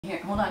Here,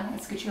 hold on.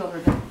 Let's get you over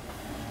a bit.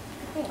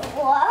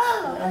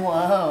 Whoa.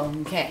 Whoa.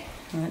 Okay.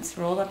 Let's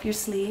roll up your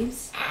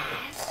sleeves.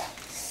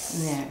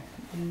 There.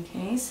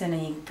 Okay. So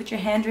now you put your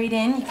hand right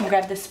in. You can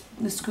grab the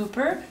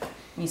scooper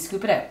and you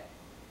scoop it out.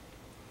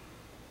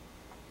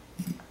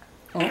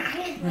 Oh,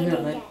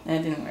 no,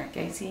 that didn't work.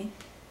 Okay, see?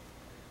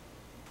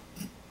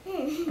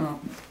 Oh.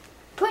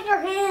 Put your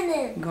hand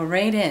in. Go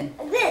right in.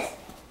 Like this.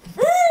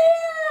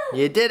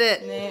 You did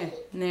it.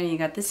 There. You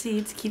got the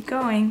seeds. Keep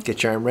going.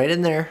 Get your arm right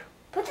in there.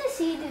 Put the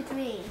seed with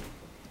me.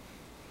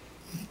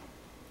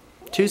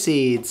 2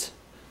 seeds.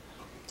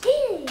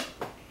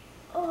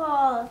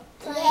 Oh,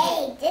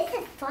 yay! This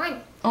is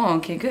fun. Oh,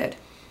 okay, good.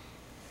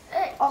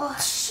 Oh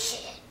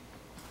shit!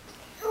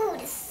 Ooh,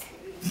 this.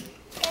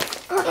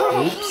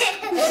 Oops.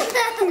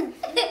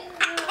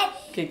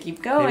 Okay,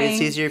 keep going. Maybe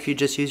it's easier if you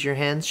just use your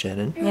hands,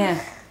 Shannon.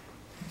 Yeah.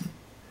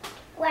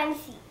 1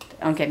 seed.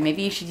 Okay,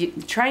 maybe you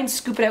should try and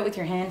scoop it out with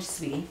your hands,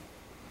 sweetie.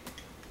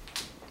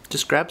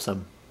 Just grab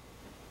some.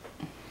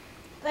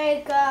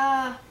 Like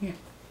a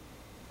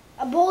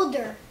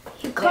boulder.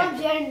 You come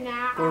in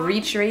now. Go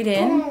reach right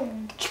in.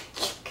 Boom.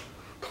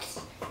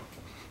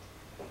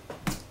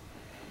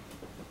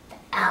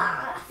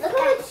 Look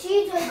how much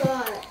seeds I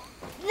got.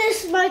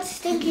 This much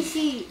stinky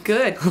seed.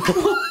 Good.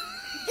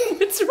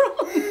 What's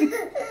wrong?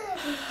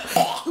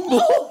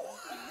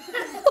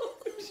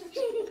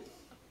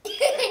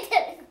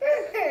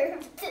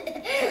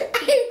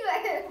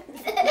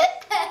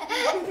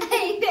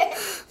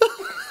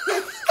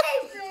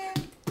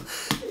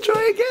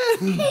 Try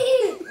again.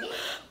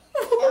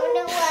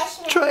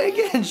 Try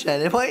again,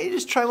 Shannon. Why don't you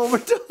just try one more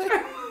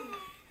time?